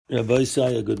Rabbi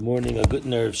Isaiah, good morning. A good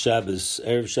Erev Shabbos.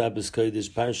 Erev Shabbos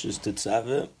Kodesh Parshas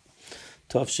Tetzaveh,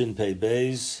 Tovshin Pei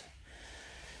Beis.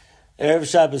 Erev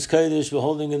Shabbos Kodesh, we're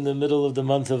holding in the middle of the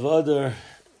month of Adar,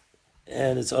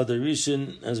 and it's Adar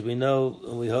Rishon, as we know,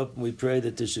 and we hope and we pray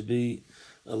that there should be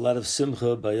a lot of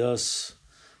simcha by us,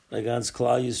 by Gans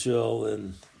Klal Yisrael,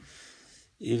 and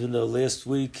even though last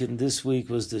week and this week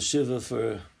was the Shiva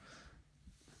for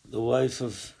the wife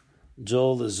of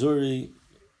Joel Azuri,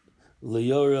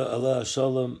 Leora Allah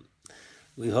Shalom,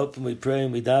 we hope and we pray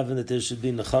and we daven that there should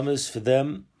be nechamas for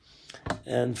them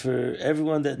and for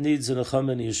everyone that needs a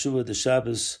nechama in Yeshua. The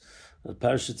Shabbos of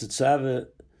Parshat Tetzaveh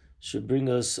should bring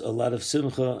us a lot of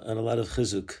simcha and a lot of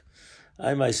chizuk.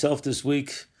 I myself this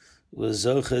week was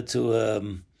zoche to a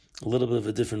little bit of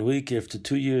a different week after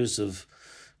 2 years of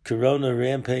Corona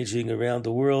rampaging around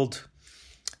the world,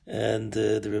 and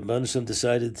the Rebbeinu Shem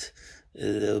decided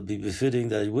it would be befitting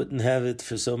that I wouldn't have it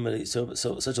for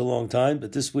such a long time.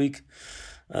 But this week,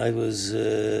 I was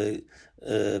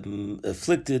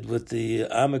afflicted with the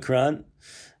Omicron,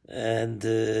 and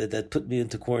that put me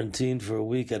into quarantine for a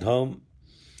week at home.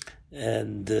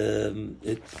 And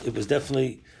it was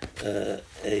definitely a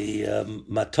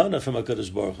matana from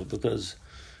HaKadosh Baruch Hu, because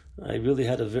I really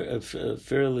had a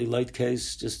fairly light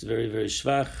case, just very, very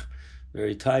schwach,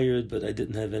 very tired, but I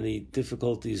didn't have any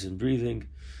difficulties in breathing.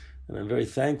 And I'm very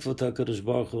thankful to HaKadosh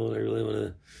Baruch Hu, and I really want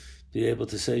to be able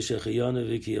to say Shechayana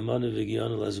V'ki Yamana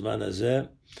V'Giyana Lazman Hazeh.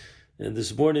 And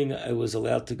this morning I was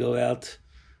allowed to go out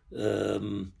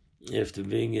after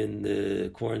being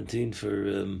in quarantine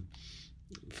for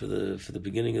the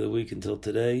beginning of the week until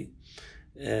today,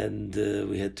 and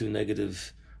we had 2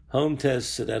 negative home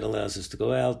tests, so that allows us to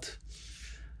go out.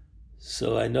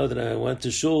 So I know that I went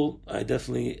to shul. I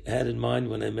definitely had in mind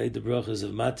when I made the brachas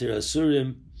of Matir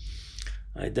Asurim,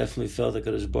 I definitely felt that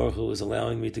Kadosh Baruch Hu was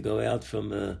allowing me to go out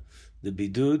from the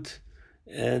bidud,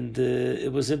 and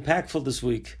it was impactful this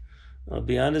week. I'll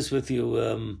be honest with you,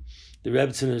 the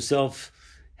Rebbetzin herself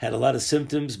had a lot of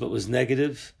symptoms, but was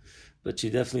negative. But she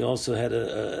definitely also had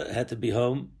to be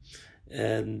home,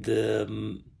 and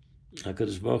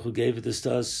HaKadosh Baruch Hu gave it this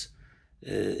to us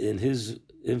in His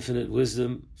infinite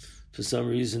wisdom, for some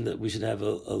reason that we should have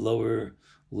a lower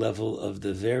level of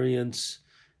the variance.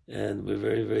 And we're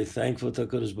very, very thankful to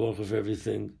HaKadosh Baruch Hu for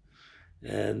everything.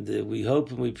 And we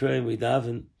hope and we pray and we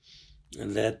daven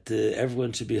and that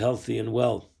everyone should be healthy and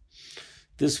well.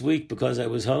 This week, because I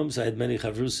was home, so I had many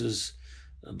chavrusas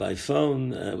by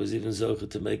phone. I was even zocher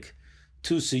to make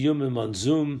 2 siyumim on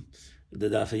Zoom. The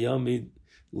Daf Yomi,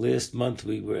 last month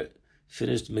we were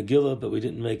finished Megillah, but we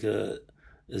didn't make a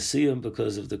siyum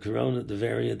because of the corona, the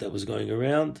variant that was going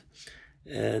around.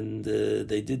 And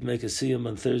they did make a siyum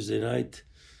on Thursday night,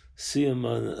 siyum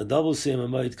on a double siyum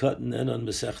on Moed Katan and on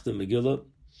Masechta Megillah,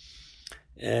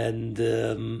 and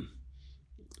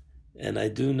I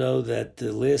do know that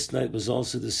last night was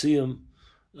also the siyum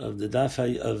of the daf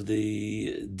of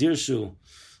the Dirshu,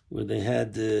 where they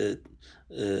had the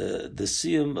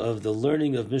siyum of the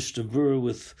learning of Mishnah Berurah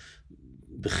with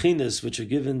bechinas, which are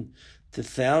given to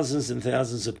thousands and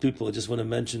thousands of people. I just want to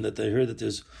mention that I heard that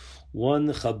there's one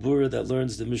chabura that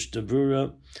learns the Mishnah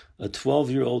Berurah, a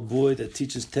 12-year-old boy that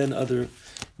teaches 10 other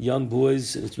young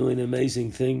boys, and it's really an amazing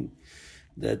thing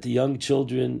that the young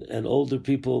children and older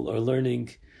people are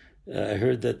learning. I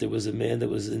heard that there was a man that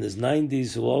was in his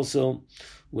 90s who also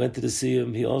went to the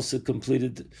Siyum. He also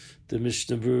completed the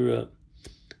Mishnah Berurah.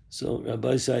 So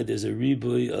Rabbi said there's a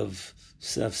ribui of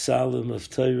Safsalim, of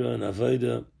Torah and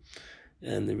Avodah,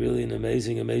 and really an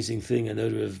amazing, amazing thing. I know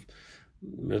Rav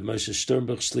Moshe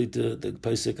Sternbuch Shlita, the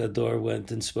Pesach Ador,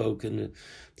 went and spoke, and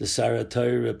the Sarah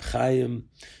Torah, Reb Chaim,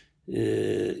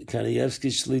 Kanievsky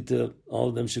Shlita, all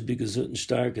of them should be gesund and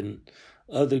stark, and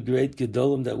other great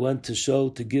Gedolim that went to show,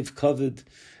 to give kavod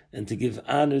and to give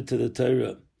honor to the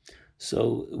Torah.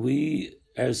 So we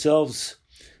ourselves,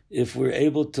 if we're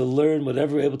able to learn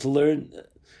whatever we're able to learn,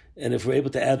 and if we're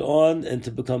able to add on and to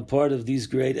become part of these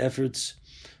great efforts,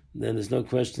 then there's no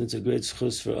question it's a great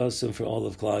schus for us and for all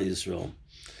of Klal Yisrael.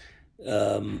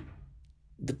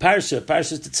 The Parsha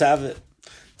Tetzaveh,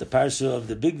 the Parsha of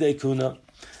the Big Day Kuna,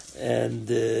 and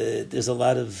there's a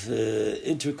lot of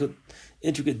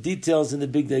intricate details in the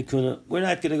Big Day Kuna. We're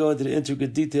not going to go into the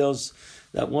intricate details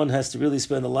that one has to really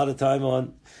spend a lot of time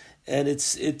on, and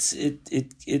it's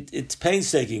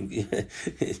painstaking.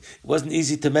 It wasn't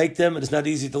easy to make them, and it's not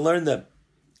easy to learn them.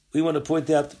 We want to point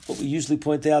out what we usually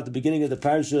point out at the beginning of the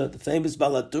parsha, the famous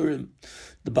Balaturim.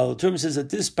 The Balaturim says that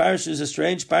this parsha is a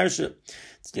strange parsha.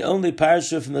 It's the only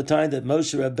parsha from the time that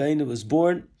Moshe Rabbeinu was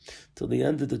born till the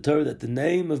end of the Torah that the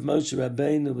name of Moshe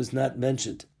Rabbeinu was not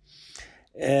mentioned.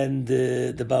 And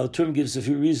the Baal HaTurim gives a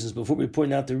few reasons. Before we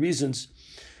point out the reasons,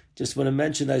 just want to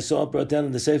mention, I saw it brought down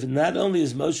in the Sefer, not only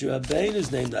is Moshe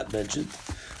Rabbeinu's name not mentioned,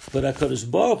 but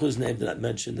HaKadosh Baruch Hu's name is not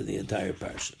mentioned in the entire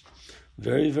parsha.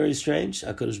 Very, very strange.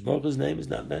 HaKadosh Baruch Hu's name is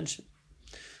not mentioned.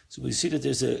 So we see that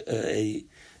there's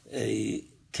a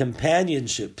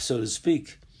companionship, so to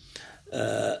speak,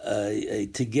 a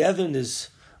togetherness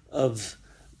of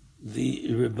the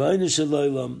Rebbeinu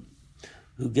Shalom,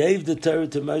 who gave the Torah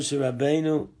to Moshe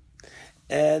Rabbeinu,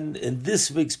 and in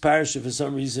this week's parsha, for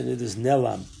some reason, it is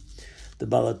Nelam. The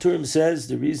Baal HaTurim says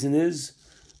the reason is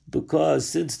because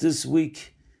since this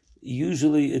week,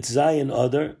 usually it's Zayin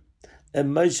Adar,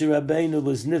 and Moshe Rabbeinu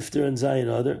was Nifter and Zayin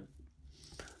Adar.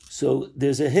 So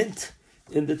there's a hint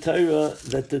in the Torah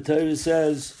that the Torah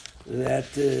says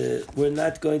that we're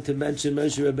not going to mention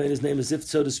Moshe Rabbeinu's name as if,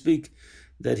 so to speak,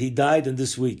 that he died in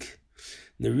this week.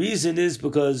 And the reason is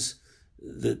because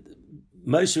the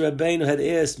Moshe Rabbeinu had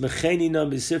asked, Mecheni na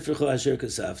misifrecho asher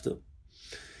kasafto.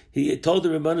 He told the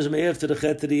Rebbeinu Shalom after the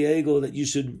Chet of the Egel that you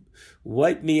should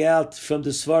wipe me out from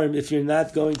the Svarim if you're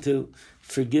not going to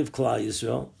forgive Klal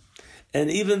Yisrael. And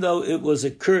even though it was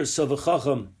a curse of a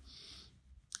Chacham,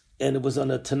 and it was on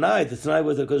a Tanai, the Tanai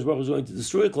was that Kodesh Baruch was going to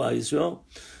destroy Klal Yisrael,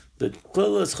 but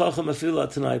Klal is Chacham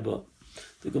afil Tanai ba.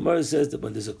 The Gemara says that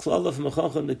when there's a Klal from a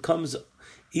Chacham that comes,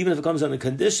 even if it comes on a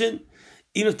condition,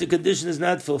 even if the condition is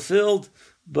not fulfilled,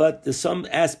 but there's some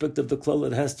aspect of the Klal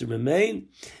that has to remain,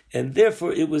 and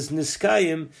therefore it was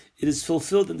Niskayim, it is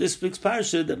fulfilled in this week's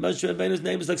parsha that Moshe Rabbeinu's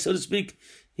name is, like, so to speak,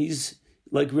 he's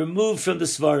like removed from the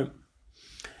Svarim.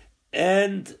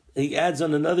 And he adds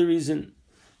on another reason,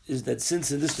 is that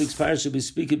since in this week's parsha we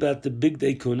speak about the Big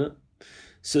Day Kuna,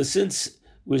 so since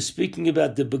we're speaking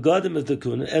about the begadim of the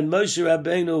Kuna, and Moshe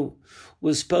Rabbeinu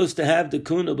was supposed to have the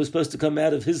Kuna, was supposed to come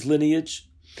out of his lineage,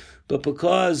 but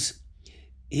because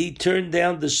he turned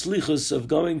down the shlichus of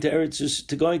going to Eretz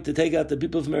Yisrael, to take out the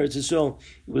people from Eretz Yisrael,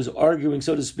 he was arguing,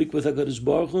 so to speak, with HaKadosh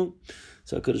Baruch Hu.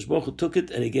 So HaKadosh Baruch Hu took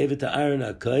it and he gave it to Aaron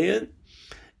HaKohen,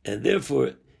 and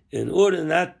therefore, in order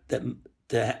not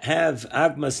to have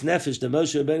Agmas Nefesh, the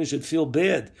Moshe Rabbeinu should feel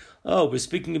bad. Oh, we're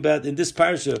speaking about, in this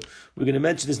parsha, we're going to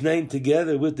mention his name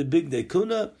together with the Big Day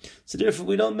Kuna, so therefore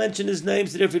we don't mention his name,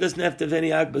 so therefore he doesn't have to have any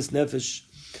Agmas Nefesh.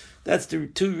 That's the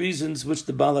two reasons which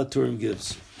the Baal HaTurim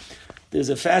gives. There's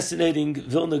a fascinating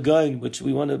Vilna Gaon, which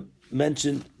we want to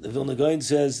mention. The Vilna Gaon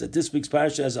says that this week's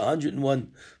parsha has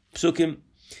 101 psukim,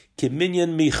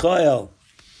 Kiminyan Michael,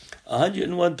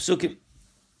 101 psukim,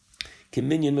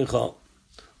 Kiminyan Michael.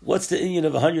 What's the inyan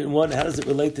of 101? How does it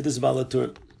relate to this Baal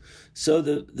HaTurim? So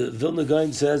the Vilna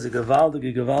Gaon says, a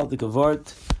gewaldige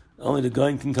word, only the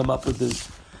Gaon can come up with this.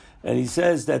 And he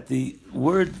says that the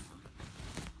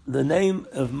name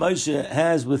of Moshe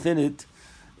has within it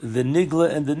the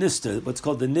Nigla and the Nister, what's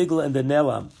called the Nigla and the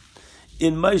Nelam.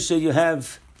 In Moshe you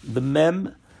have the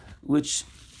Mem, which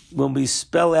when we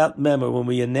spell out Mem, or when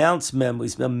we announce Mem, we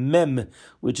spell Mem,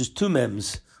 which is two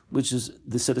Mems, which is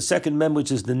the second Mem,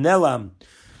 which is the Nelam,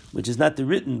 which is not the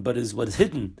written, but is what is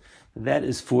hidden. That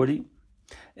is 40.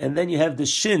 And then you have the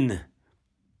Shin.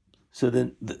 So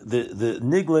the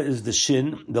Nigla is the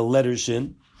Shin, the letter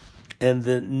Shin. And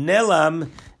the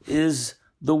Nelam is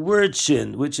the word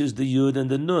Shin, which is the Yud and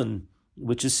the Nun,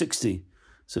 which is 60.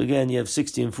 So again, you have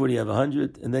 60 and 40, you have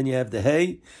 100. And then you have the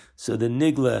Hey. So the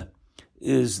Nigla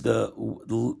is the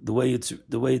way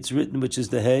it's written, which is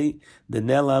the Hey. The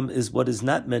Nelam is what is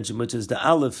not mentioned, which is the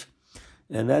Aleph.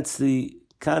 And that's the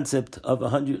concept of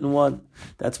 101.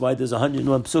 That's why there's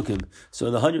 101 psukim. So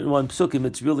in the 101 psukim,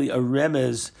 it's really a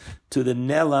remez to the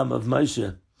Nelam of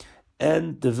Moshe.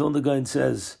 And the Vilna Gaon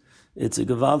says, it's a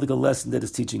gewaldige lesson that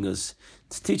is teaching us.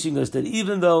 It's teaching us that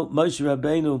even though Moshe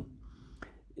Rabbeinu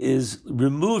is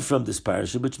removed from this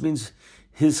parsha, which means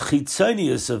his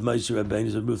chitzonius of Moshe Rabbeinu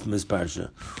is removed from his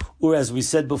parsha, or as we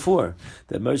said before,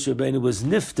 that Moshe Rabbeinu was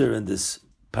nifter in this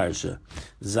parsha,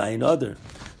 Zayin Adar.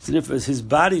 So therefore, his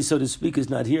body, so to speak, is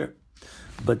not here.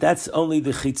 But that's only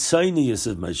the chitzonius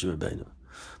of Moshe Rabbeinu.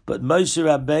 But Moshe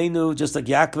Rabbeinu, just like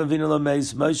Yaakov Avinu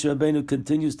Lameis, Moshe Rabbeinu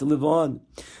continues to live on.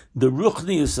 The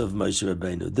ruchnius of Moshe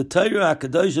Rabbeinu, the Torah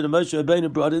HaKadosh that Moshe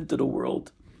Rabbeinu brought into the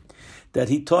world, that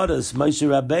he taught us, Moshe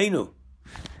Rabbeinu.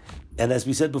 And as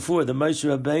we said before, the Moshe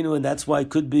Rabbeinu, and that's why it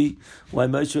could be why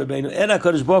Moshe Rabbeinu and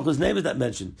HaKadosh Baruch Hu's name is not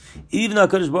mentioned. Even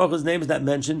HaKadosh Baruch Hu's name is not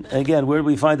mentioned. And again, where do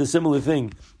we find a similar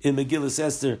thing in Megillah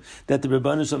Esther, that the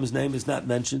Rebbeinu Shalom's name is not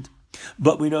mentioned?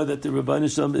 But we know that the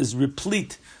Rebbeinu Shalom is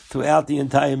replete throughout the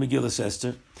entire Megillah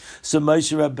Esther. So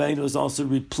Moshe Rabbeinu is also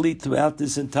replete throughout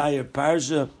this entire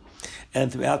parsha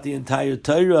and throughout the entire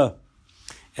Torah.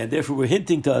 And therefore we're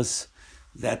hinting to us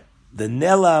that the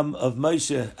Nelam of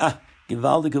Moshe,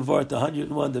 Givaldige Wort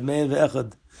 101, the man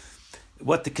ve'echad.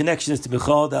 What the connection is to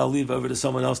Michal, I'll leave over to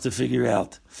someone else to figure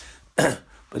out.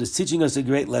 But it's teaching us a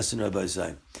great lesson, Rabbi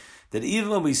Zay, that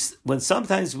even when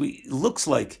sometimes looks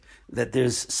like that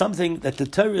there's something that the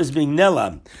Torah is being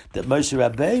nelam, that Moshe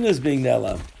Rabbeinu is being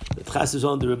nelam, that Chassidus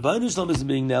on the Rebbeinu Shalom is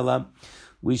being nelam,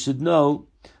 we should know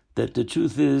that the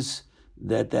truth is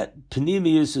that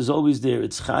Panemius is always there.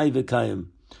 It's Chai v'Kayim.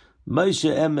 Moshe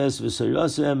emes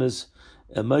v'Sayras emes,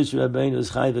 and Moshe Rabbeinu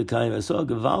is Chai v'Kayim. I saw a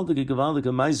gewaldige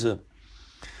Meise.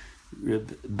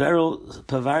 Reb Beryl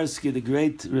Pavarsky, the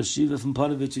great Rosh Yeshiva from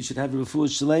Ponevezh, he should have a refuah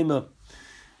shlema.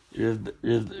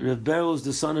 Reb Beryl is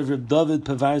the son of Reb David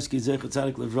Pavarsky, Zecher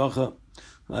Tzadik Levracha,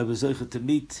 who I was zecher to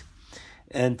meet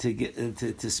and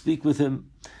to speak with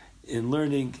him in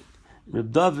learning.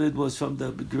 Reb David was from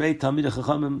the great Talmid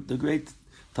Chachamim, the great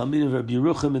Talmid of Reb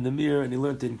Yerucham in the Mir, and he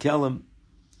learned in Kelm.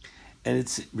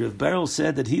 And Reb Beryl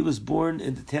said that he was born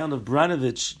in the town of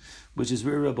Branovich, which is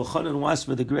where Rabbi Chanan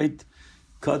Wasma, the great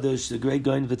Kaddish, the great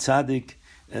Goin V'Tzadik,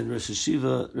 and Rosh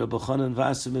Hashiva, Rabbi Chanan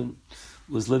Wasserman,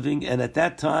 was living. And at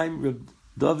that time, Reb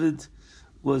David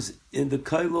was in the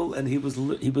Kailul, and he would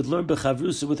learn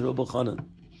B'Chavrusa with Rabbi Chanan.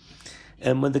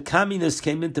 And when the communists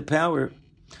came into power,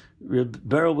 Reb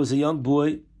Beryl was a young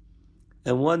boy,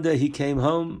 and one day he came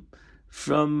home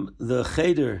from the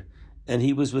Cheder, and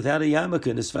he was without a yarmulke.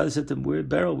 And his father said to him,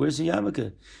 Beryl, where's the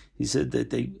yarmulke? He said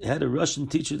that they had a Russian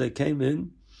teacher that came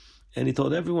in, and he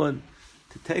told everyone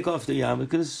to take off the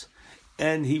yarmulkes,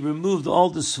 and he removed all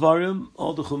the svarim,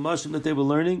 all the chumashim that they were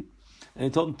learning, and he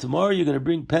told them, tomorrow you're going to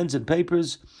bring pens and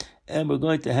papers, and we're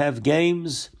going to have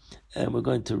games, and we're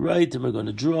going to write, and we're going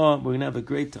to draw, and we're going to have a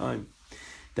great time.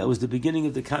 That was the beginning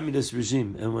of the communist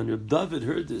regime. And when Reb David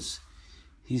heard this,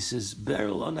 he says,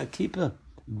 Beryl on a kippah,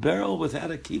 Beryl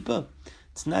without a kippah,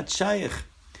 it's not shaykh.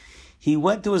 He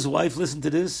went to his wife, listen to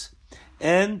this,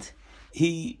 and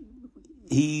he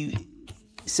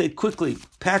said quickly,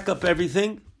 pack up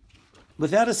everything,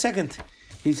 without a second.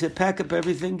 He said, pack up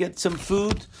everything, get some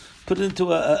food, put it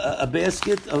into a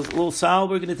basket, a little sal,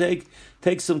 we're going to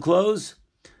take some clothes,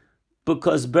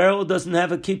 because Beryl doesn't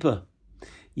have a kippah.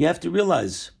 You have to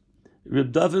realize,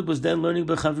 Reb David was then learning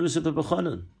B'Chavrusa of Rabbi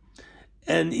Chanan.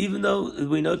 And even though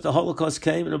we know that the Holocaust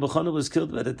came and Rabbi Chanan was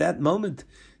killed, but at that moment,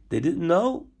 they didn't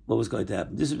know what was going to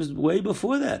happen. This was way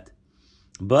before that.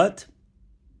 But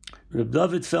Reb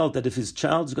David felt that if his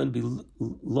child is going to be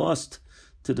lost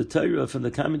to the Torah from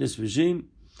the communist regime,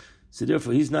 so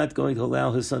therefore he's not going to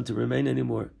allow his son to remain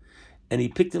anymore. And he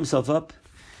picked himself up,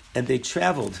 and they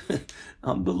traveled.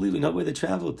 Unbelievable, you know where they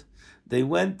traveled? They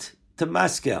went to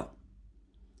Moscow.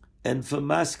 And from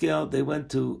Moscow, they went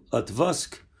to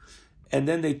Otvosk, and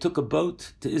then they took a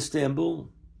boat to Istanbul.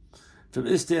 From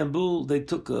Istanbul, they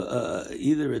took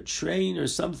either a train or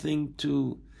something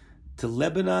to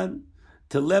Lebanon.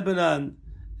 To Lebanon,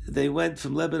 they went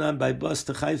from Lebanon by bus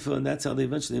to Haifa, and that's how they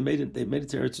eventually made it. They made it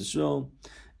to Eretz Yisrael,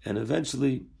 and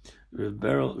eventually Reb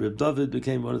David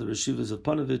became one of the Reshivas of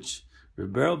Ponevezh.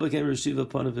 Reb Beryl became Reshiva of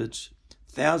Ponevezh.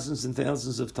 Thousands and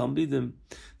thousands of Talmidim,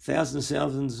 thousands and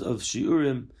thousands of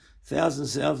Shiurim,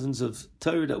 thousands and thousands of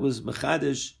Torah that was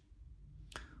Mechadesh.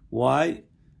 Why?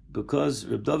 Because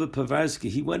Reb David Pavarsky,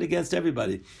 he went against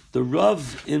everybody. The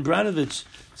Rav in Branovich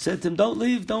said to him, don't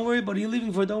leave, don't worry, what are you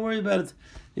leaving for? Don't worry about it.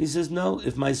 He says, no,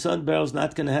 if my son Beryl's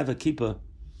not going to have a kippah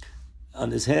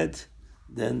on his head,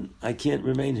 then I can't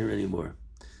remain here anymore.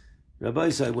 Rabbi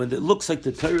said, when it looks like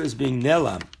the Torah is being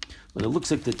nelam, when it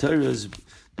looks like the Torah is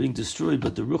being destroyed,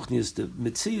 but the Ruchnius, the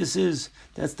Metzius is,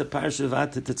 that's the Parsha of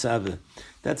Atat Tetzaveh.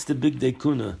 That's the big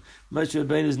Dekuna. Moshe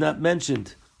Rabbeinu is not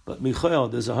mentioned, but Michael,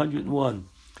 there's 101.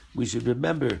 We should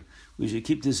remember, we should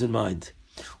keep this in mind.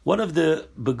 One of the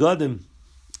begadim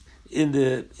in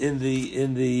the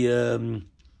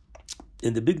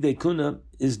big Dekuna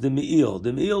is the Me'il.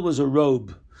 The Me'il was a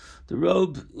robe. The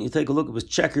robe, you take a look, it was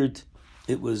checkered.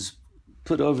 It was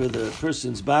put over the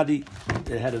person's body.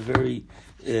 It had a very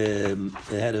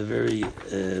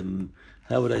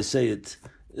how would I say it,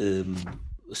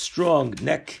 strong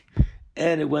neck,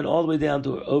 and it went all the way down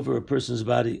to over a person's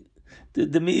body.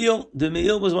 The meal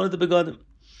was one of the begadim.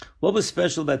 What was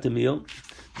special about the meal?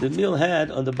 The meal had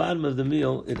on the bottom of the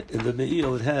meal, it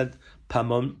had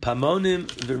pamonim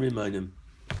v'rimonim.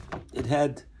 It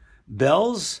had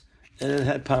bells and it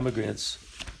had pomegranates.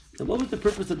 And what was the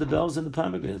purpose of the bells and the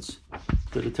pomegranates?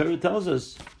 So the Torah tells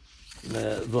us,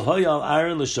 v'hoyal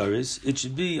Aaron l'sharis, it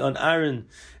should be on Aaron,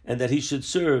 and that he should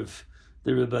serve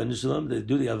the Rebbeinu Shalom, they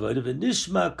do the avodah,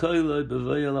 v'nishma koiloi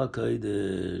b'voyal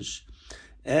HaKodesh.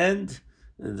 And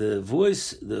the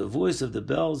voice of the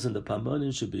bells and the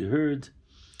pamonim should be heard.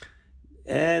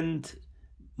 And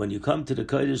when you come to the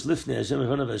Kodesh Lifnei Hashem in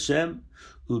front of Hashem,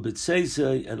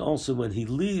 Ubitseisei, and also when he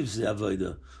leaves the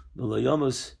Avodah,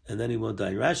 B'Layomus, and then he won't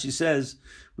die. Rashi says,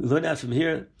 we learn out from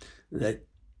here that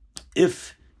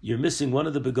if you're missing one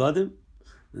of the begodim,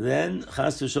 then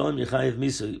Chas v'Shalom Yechayev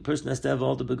Misa. A person has to have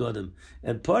all the begodim.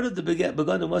 And part of the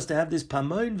begodim was to have this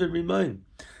Pamoin v'Rimoin.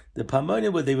 The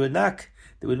Pamoin where they would knock,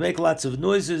 they would make lots of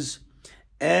noises,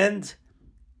 and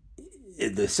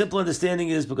the simple understanding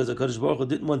is because HaKadosh Baruch Hu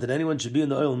didn't want that anyone should be in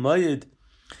the oil mayid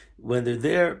when they're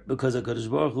there, because HaKadosh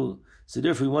Baruch Hu, so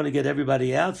therefore we want to get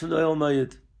everybody out from the oil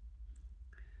mayid.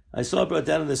 I saw brought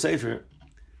down in the Sefer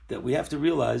that we have to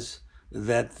realize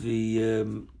that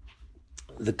the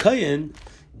Kohen,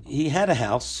 he had a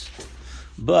house,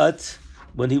 but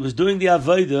when he was doing the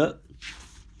Avodah,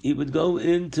 he would go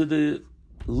into the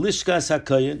Lishkas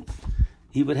HaKohen.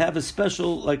 He would have a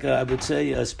special, I would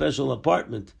say, a special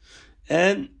apartment.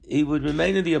 And he would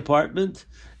remain in the apartment,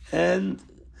 and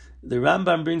the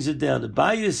Rambam brings it down. The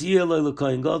Bayis Yeloi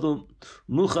LeKohen Gadol,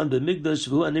 Muchan BeMikdash,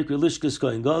 V'hu Anikra Lishkas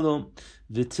Kohen Gadol,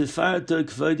 V'tifarto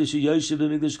K'vodah Sheyoshev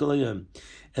BeMikdash Kol Hayom.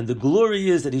 And the glory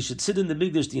is that he should sit in the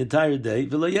Mikdash the entire day.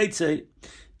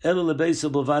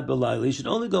 He should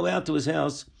only go out to his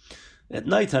house at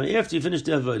nighttime after he finished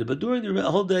the Avodah. But during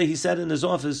the whole day, he sat in his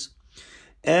office,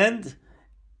 and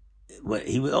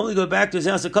he would only go back to his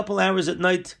house a couple hours at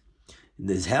night.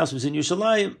 His house was in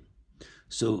Yerushalayim.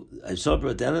 So I saw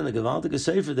brought down in the Gavaldik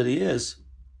Sefer that he is,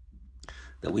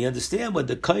 that we understand when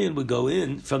the Kohen would go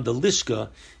in from the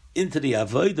Lishka into the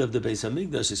Avodah of the Beis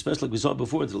HaMikdash, especially like we saw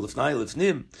before, the Lifnai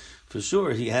Lifnim, for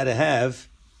sure he had to have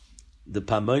the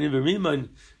Pamoin and V'Rimoin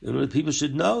in order that people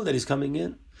should know that he's coming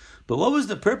in. But what was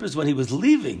the purpose when he was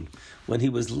leaving? When he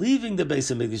was leaving the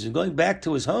Beis HaMikdash and going back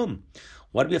to his home?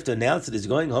 Why do we have to announce that he's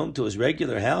going home to his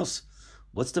regular house?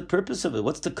 What's the purpose of it?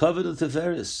 What's the covet of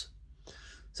Tiferes?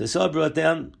 So I saw brought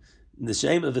down in the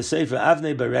shame of the Sefer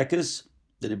Avnei Barekes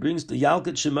that it brings the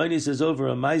Yalkut Shimoni says over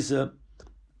a Maisa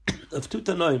of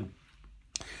Tutanoim.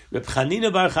 Reb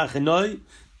Chanina Bar Chachanoi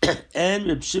and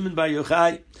Reb Shimon Bar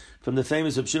Yochai, from the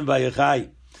famous Reb Shimon Bar Yochai.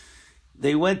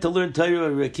 They went to learn Torah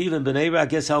at Reb Akiva in Bnei Brak.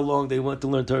 Guess how long they went to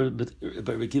learn Torah by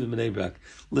Reb Akiva in Bnei Brak?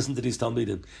 Listen to these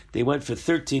Talmidim. They went for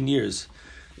 13 years.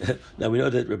 Now we know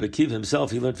that Reb Akiva himself,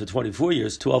 he learned for 24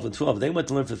 years, 12 and 12. They went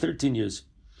to learn for 13 years.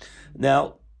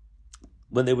 Now,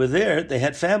 when they were there, they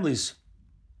had families.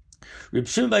 Reb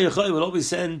Shimon Bar Yochai would always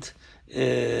send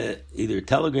either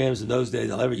telegrams in those days,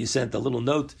 however you sent a little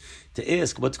note to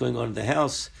ask what's going on in the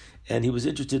house, and he was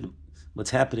interested in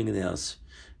what's happening in the house.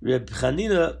 Reb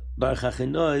Chanina Bar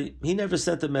Chachanoi, he never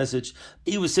sent a message.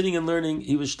 He was sitting and learning,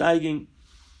 he was steiging,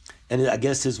 and I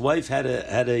guess his wife had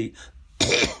a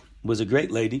was a great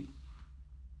lady,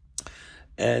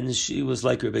 and she was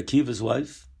like Reb Akiva's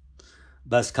wife,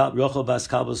 Rochel Bas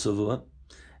Kalba Savua,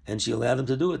 and she allowed him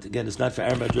to do it. Again, it's not for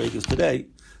Aaron Madrigas today,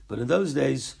 but in those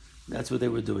days, that's what they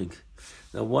were doing.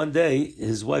 Now, one day,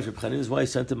 his wife, Reb Chanina's wife,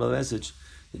 sent him a message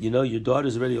that, your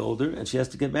daughter's already older and she has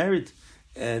to get married,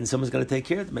 and someone's got to take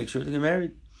care of her to make sure to get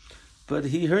married. But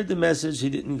he heard the message,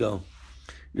 he didn't go.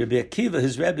 Rabbi Akiva,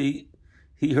 his Rebbe,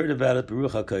 he heard about it,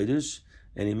 Baruch HaKodesh,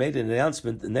 and he made an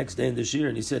announcement the next day in the Shir,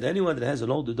 and he said, anyone that has an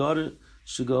older daughter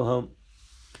should go home.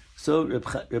 So Reb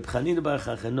Chanina Bar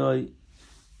Chachanoi,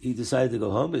 he decided to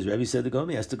go home. His Rebbe said to go home,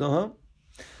 he has to go home.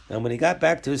 And when he got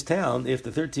back to his town, after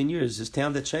 13 years, his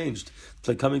town had changed. It's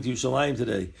like coming to Yerushalayim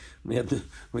today. We have the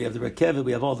Rekevet,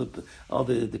 we have all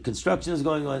the constructions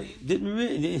going on. He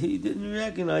didn't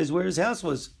recognize where his house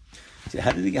was. He said,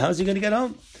 how's he going to get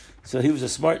home? So he was a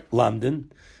smart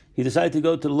lamdan. He decided to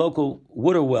go to the local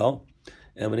water well,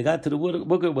 and when he got to the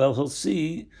water well, he'll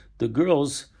see the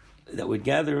girls that would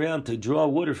gather around to draw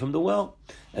water from the well,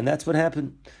 and that's what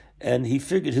happened. And he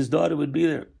figured his daughter would be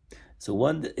there.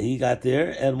 So he got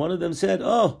there, and one of them said,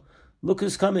 "Oh, look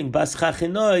who's coming! Bas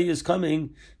Chachanoi is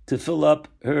coming to fill up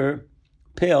her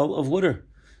pail of water."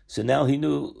 So now he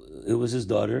knew it was his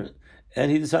daughter, and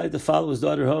he decided to follow his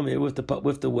daughter home here with the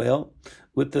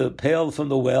pail from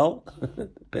the well,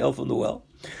 pail from the well,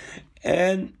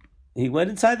 and he went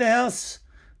inside the house.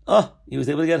 Oh, he was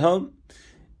able to get home,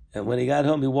 and when he got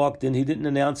home, he walked in. He didn't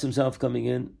announce himself coming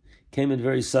in. Came in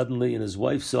very suddenly, and his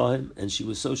wife saw him, and she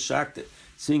was so shocked at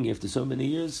seeing him after so many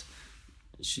years.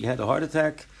 She had a heart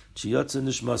attack. Chiyotza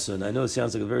nishmasa. And I know it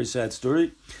sounds like a very sad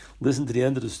story. Listen to the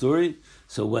end of the story.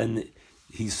 So when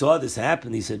he saw this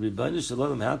happen, he said, Ribono Shel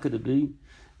Olam, how could it be?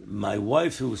 My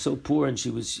wife, who was so poor, and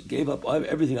she gave up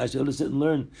everything. I should sit and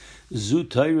learn. Zu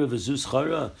Torah v'zu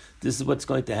schara. This is what's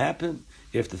going to happen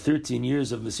after 13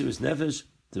 years of Mesiras Nefesh.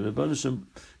 The Ribono Shel Olam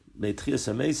made Tchias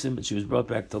HaMesim, and she was brought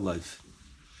back to life.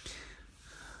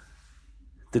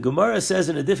 The Gemara says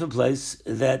in a different place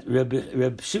that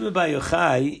Reb Shimon Bar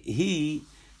Yochai, he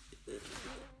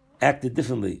acted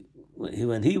differently.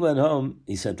 When he went home,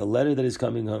 he sent a letter that he's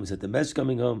coming home. He sent the message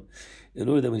coming home in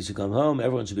order that when he should come home,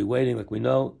 everyone should be waiting, like we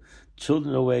know.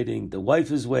 Children are waiting. The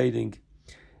wife is waiting.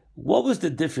 What was the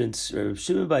difference, Reb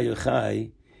Shimon Bar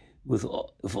Yochai, with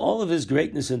all of his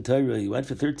greatness in Torah? He went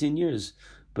for 13 years,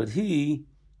 but he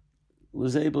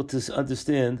was able to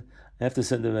understand, I have to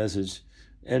send a message.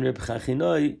 And Reb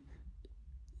Chachinoi,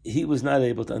 he was not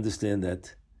able to understand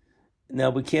that. Now,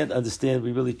 we can't understand,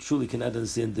 we really truly cannot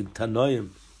understand the Tanoim.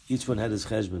 Each one had his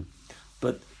cheshbon.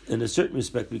 But in a certain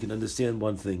respect, we can understand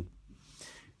one thing.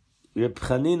 Reb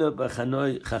Chanina Bar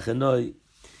Chachinoi,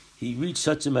 he reached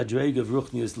such a madrega of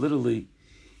ruchnius, literally,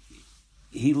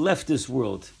 he left this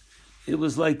world. It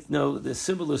was like, the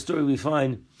similar story we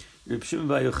find, Reb Shimon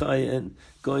Bar Yochai and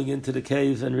going into the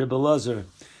cave and Reb Elazar.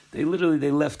 They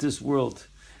left this world.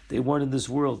 They weren't in this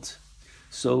world.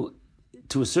 So,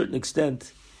 to a certain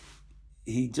extent,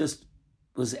 he just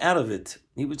was out of it.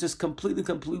 He was just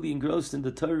completely engrossed in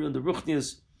the Torah and the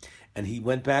Ruchnias. And he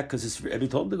went back because his Rebbe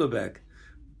told him to go back.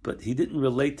 But he didn't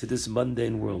relate to this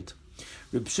mundane world.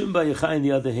 Reb Shimon Bar Yochai, on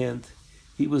the other hand,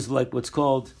 he was like what's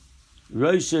called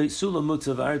Roshei Sulam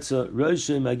Mutzav Arza,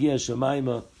 Roshei Magia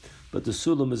Shemaima, but the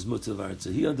Sulam is Mutzav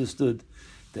Arza. He understood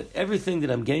that everything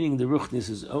that I'm gaining in the Ruchnis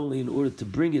is only in order to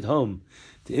bring it home,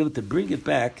 to be able to bring it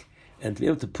back, and to be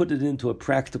able to put it into a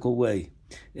practical way.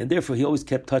 And therefore, he always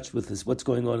kept touch with this, what's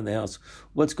going on in the house,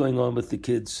 what's going on with the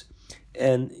kids.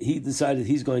 And he decided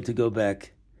he's going to go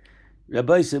back.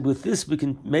 Rabbi said, with this, we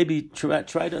can maybe try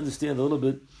to understand a little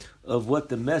bit of what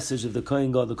the message of the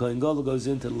Kohen Gadol. The Kohen Gadol goes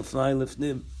into Lefnai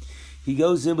Lefnim. He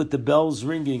goes in with the bells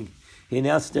ringing. He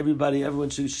announced to everybody, everyone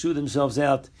should shoot themselves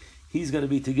out. He's going to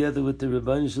be together with the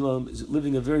Rebbeinu Shalom,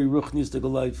 living a very ruchnistic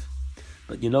life.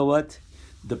 But you know what?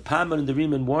 The Paman and the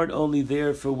Riemann weren't only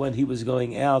there for when he was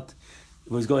going out,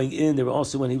 was going in. They were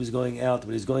also when he was going out,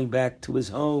 when he's going back to his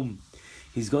home.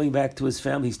 He's going back to his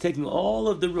family. He's taking all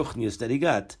of the ruchnius that he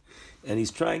got, and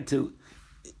he's trying to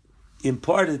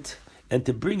impart it and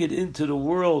to bring it into the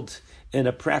world in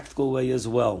a practical way as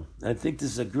well. I think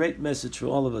this is a great message for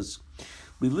all of us.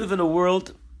 We live in a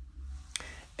world,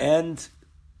 and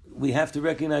we have to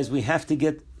recognize we have to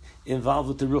get involved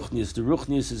with the Ruchnius. The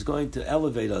Ruchnius is going to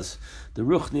elevate us. The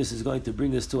Ruchnius is going to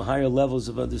bring us to higher levels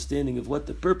of understanding of what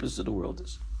the purpose of the world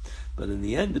is. But in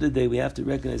the end of the day, we have to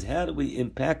recognize, how do we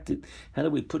impact it? How do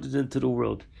we put it into the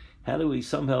world? How do we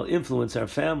somehow influence our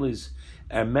families,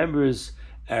 our members,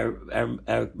 our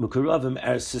mukaravim,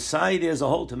 our society as a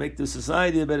whole, to make the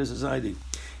society a better society?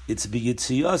 It's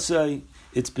b'yitziyasai,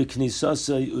 it's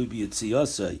b'knisasai,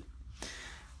 u'b'yitziyasai.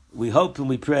 We hope and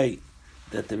we pray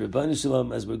that the Rebbeinu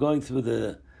Shalom, as we're going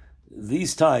through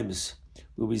these times,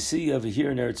 where we see over here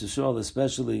in Eretz Yisrael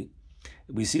especially,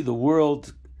 we see the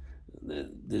world,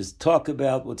 there's talk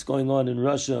about what's going on in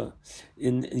Russia,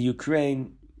 in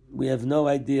Ukraine. We have no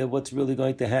idea what's really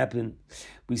going to happen.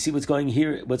 We see what's going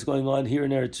on here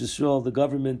in Eretz Yisrael, the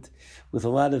government, with a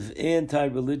lot of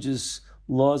anti-religious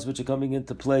laws which are coming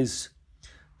into place.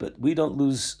 But we don't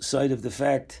lose sight of the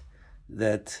fact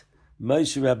that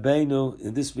Moshe Rabbeinu,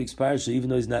 in this week's parsha, even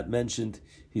though he's not mentioned,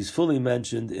 he's fully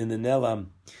mentioned in the Nelam.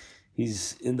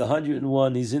 He's in the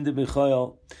 101, he's in the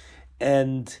Michael,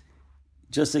 and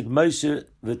just like Moshe,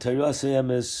 v'Torah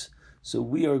emes, so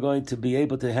we are going to be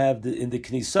able to have in the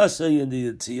Knisasai and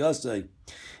the Tziyasai,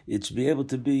 it should be able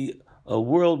to be a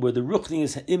world where the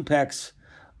Ruchnius impacts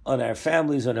on our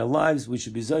families, on our lives. We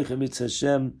should be Zocheh Mitzvah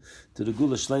Hashem to the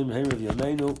Gula Shleim Heir of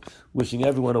Yameinu, wishing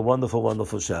everyone a wonderful,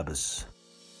 wonderful Shabbos.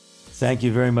 Thank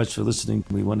you very much for listening.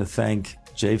 We want to thank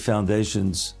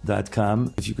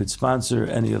jfoundations.com. If you could sponsor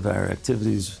any of our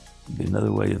activities, it'd be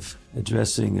another way of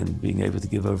addressing and being able to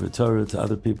give over Torah to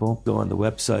other people. Go on the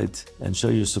website and show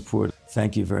your support.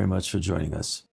 Thank you very much for joining us.